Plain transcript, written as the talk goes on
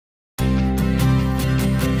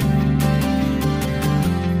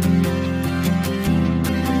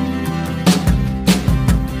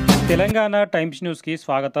Telangana times న్యూస్కి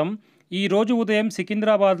స్వాగతం. ఈ రోజు ఉదయం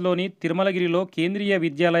సికింద్రాబాద్లోని తిరుమలగిరిలో కేంద్రీయ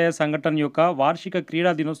విద్యాలయ సంఘటన యొక్క వార్షిక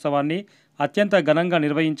క్రీడా దినోత్సవాన్ని అత్యంత ఘనంగా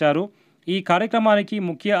నిర్వహించారు. ఈ కార్యక్రమానికి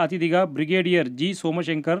ముఖ్య అతిథిగా brigadier G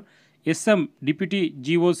Somashankar, S M deputy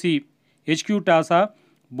GOC HQ టాసా,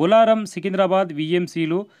 Bolarum Secunderabad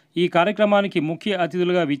విఎంసీలు ఈ కార్యక్రమానికి ముఖ్య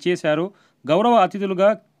అతిథులుగా విచ్చేశారు. గౌరవ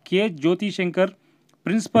అతిథులుగా K జ్యోతిశంకర్,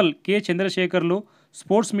 principal K Chandrasekharlu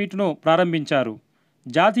sports మీట్ను ప్రారంభించారు.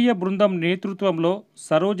 జాతీయ బృందం నేతృత్వంలో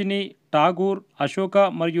సరోజిని, ఠాగూర్, అశోక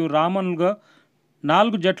మరియు రామన్లుగా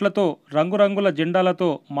 4 జట్లతో రంగురంగుల జెండాలతో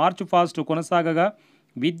మార్చ్ ఫాస్ట్ కొనసాగగా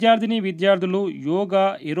విద్యార్థులు yoga,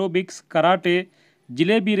 aerobics, karate,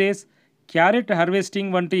 jalebi race, carrot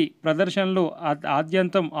harvesting వంటి ప్రదర్శనలు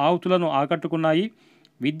ఆద్యంతం ఆహుతులను ఆకట్టుకున్నాయి.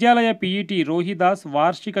 విద్యాలయ పీఈటీ రోహిదాస్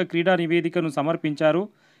వార్షిక క్రీడా నివేదికను సమర్పించారు.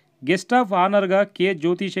 గెస్ట్ ఆఫ్ ఆనర్గా కె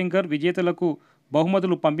జ్యోతిశంకర్ విజేతలకు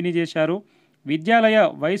బహుమతులు పంపిణీ చేశారు. విద్యాలయ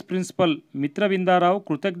వైస్ ప్రిన్సిపల్ మిత్రవిందారావు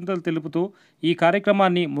కృతజ్ఞతలు తెలుపుతూ ఈ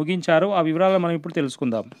కార్యక్రమాన్ని ముగించారు. ఆ వివరాలను మనం ఇప్పుడు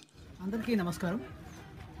తెలుసుకుందాం. అందరికీ నమస్కారం.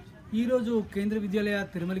 ఈరోజు Kendriya Vidyalaya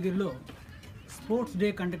తిరుమలగిరిలో sports day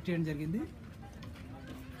conduct చేయడం జరిగింది.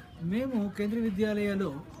 మేము కేంద్రీయ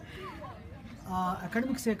విద్యాలయాలో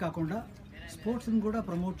అకాడమిక్సే కాకుండా స్పోర్ట్స్ని కూడా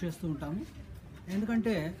ప్రమోట్ చేస్తూ ఉంటాము.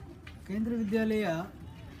 ఎందుకంటే కేంద్రీయ విద్యాలయ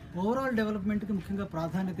ఓవరాల్ డెవలప్మెంట్కి ముఖ్యంగా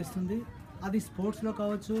ప్రాధాన్యత ఇస్తుంది. అది స్పోర్ట్స్లో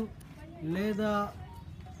కావచ్చు, లేదా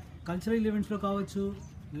కల్చరల్ ఈవెంట్స్లో కావచ్చు,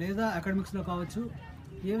 లేదా అకాడమిక్స్లో కావచ్చు.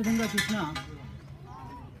 ఏ విధంగా చూసినా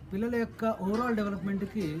పిల్లల యొక్క ఓవరాల్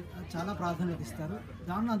డెవలప్మెంట్కి చాలా ప్రాధాన్యత ఇస్తారు.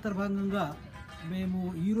 దానిలో అంతర్భాగంగా మేము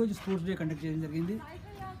ఈరోజు స్పోర్ట్స్ డే కండక్ట్ చేయడం జరిగింది.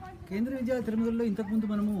 కేంద్రీయ విద్యాలయ తిరుమలలో ఇంతకుముందు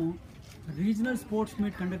మనము రీజనల్ స్పోర్ట్స్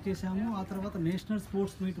మీట్ కండక్ట్ చేశాము, ఆ తర్వాత నేషనల్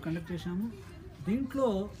స్పోర్ట్స్ మీట్ కండక్ట్ చేశాము. దీంట్లో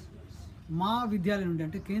మా విద్యాలయం నుండి,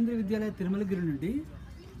 అంటే కేంద్రీయ విద్యాలయ తిరుమలగిరి నుండి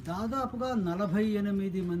దాదాపుగా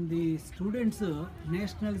 48 మంది స్టూడెంట్స్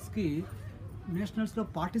నేషనల్స్లో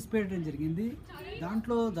పార్టిసిపేట్ చేయడం జరిగింది.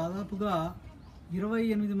 దాంట్లో దాదాపుగా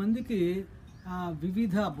 28 మందికి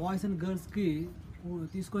వివిధ బాయ్స్ అండ్ గర్ల్స్కి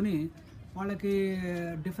తీసుకొని వాళ్ళకి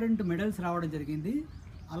డిఫరెంట్ మెడల్స్ రావడం జరిగింది.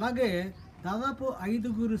 అలాగే దాదాపు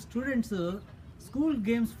 5 students school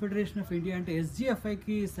games federation of India అంటే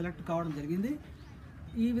SGFIకి సెలెక్ట్ కావడం జరిగింది.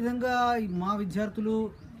 ఈ విధంగా మా విద్యార్థులు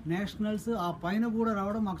నేషనల్స్ ఆ పైన కూడా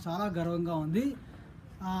రావడం మాకు చాలా గర్వంగా ఉంది.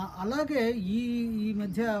 అలాగే ఈ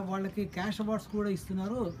మధ్య వాళ్ళకి క్యాష్ అవార్డ్స్ కూడా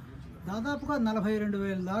ఇస్తున్నారు. దాదాపుగా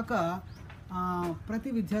 42,000 దాకా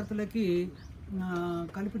ప్రతి విద్యార్థులకి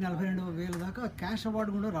కలిపి 42,000 దాకా క్యాష్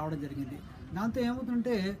అవార్డు కూడా రావడం జరిగింది. దాంతో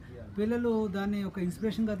ఏమవుతుంటే పిల్లలు దాన్ని ఒక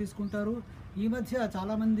ఇన్స్పిరేషన్గా తీసుకుంటారు. ఈ మధ్య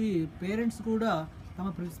చాలామంది పేరెంట్స్ కూడా తమ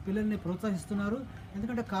పిల్లల్ని ప్రోత్సహిస్తున్నారు.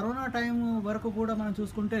 ఎందుకంటే కరోనా టైం వరకు కూడా మనం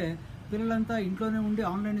చూసుకుంటే పిల్లలంతా ఇంట్లోనే ఉండి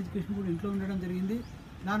ఆన్లైన్ ఎడ్యుకేషన్ కూడా ఇంట్లో ఉండడం జరిగింది.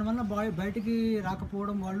 దానివల్ల బయటికి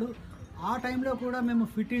రాకపోవడం వాళ్ళు. ఆ టైంలో కూడా మేము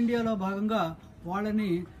ఫిట్ ఇండియాలో భాగంగా వాళ్ళని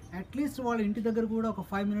అట్లీస్ట్ వాళ్ళ ఇంటి దగ్గర కూడా ఒక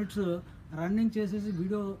 5 మినిట్స్ రన్నింగ్ చేసేసి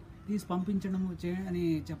వీడియో తీసి పంపించడం అని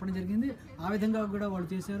చెప్పడం జరిగింది. ఆ విధంగా కూడా వాళ్ళు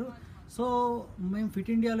చేశారు. సో మేము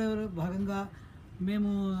ఫిట్ ఇండియాలో భాగంగా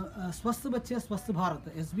మేము స్వస్థ బచ్చే స్వస్థ భారత్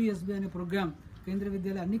SBSB అనే ప్రోగ్రామ్ కేంద్రీయ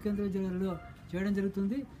విద్యాలయ అన్ని కేంద్రీయ విద్యాలయాల్లో చేయడం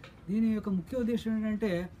జరుగుతుంది. దీని యొక్క ముఖ్య ఉద్దేశం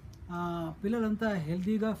ఏంటంటే పిల్లలంతా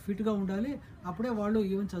హెల్తీగా ఫిట్గా ఉండాలి, అప్పుడే వాళ్ళు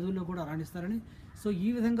ఈవెన్ చదువుల్లో కూడా రాణిస్తారని. సో ఈ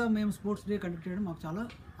విధంగా మేము స్పోర్ట్స్ డే కండక్ట్ చేయడం మాకు చాలా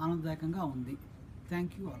ఆనందదాయకంగా ఉంది.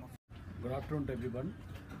 Thank you all of. Good afternoon to everyone.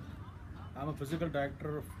 I am a physical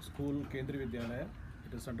director of school Kendriya Vidyalaya.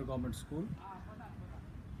 It is central government school.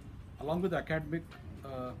 Along with academic,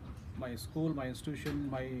 my school, my institution,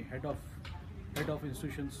 my head of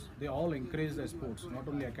institutions, they all encourage the sports. Not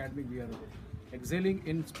only academic, we are excelling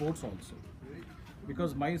in sports also.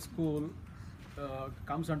 Because my school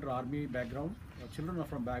comes under army background. Children are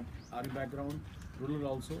from army background, rural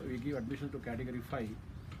also. We give admission to category 5.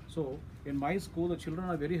 So in my school, the children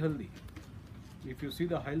are very healthy. If you see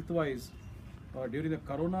the health-wise, during the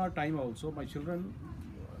corona time also, my children,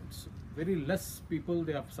 very less people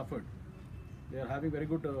they have suffered. They are having very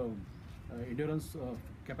good endurance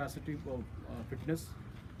capacity of fitness,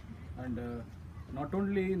 and not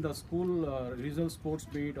only in the school regional sports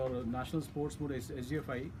meet or national sports meet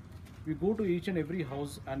SGFI, we go to each and every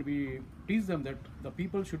house and we teach them that the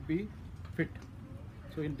people should be fit.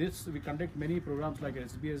 So in this we conduct many programs like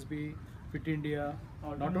SBSB, Fit India.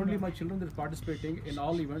 Not only my children they are participating in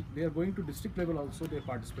all events, they are going to district level also, they are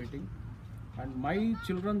participating. And my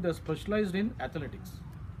children they are specialized in athletics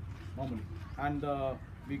normally, and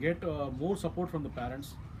we get more support from the parents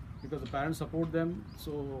because the parents support them.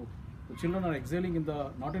 So the children are excelling in the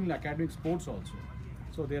not only academic sports also.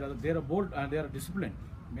 So they are bold and they are disciplined.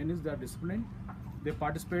 Main is they are disciplined. They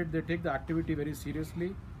participate, they take the activity very seriously,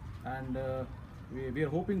 and we are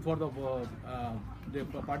hoping for the they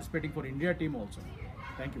participating for India team also.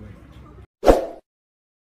 Thank you very much.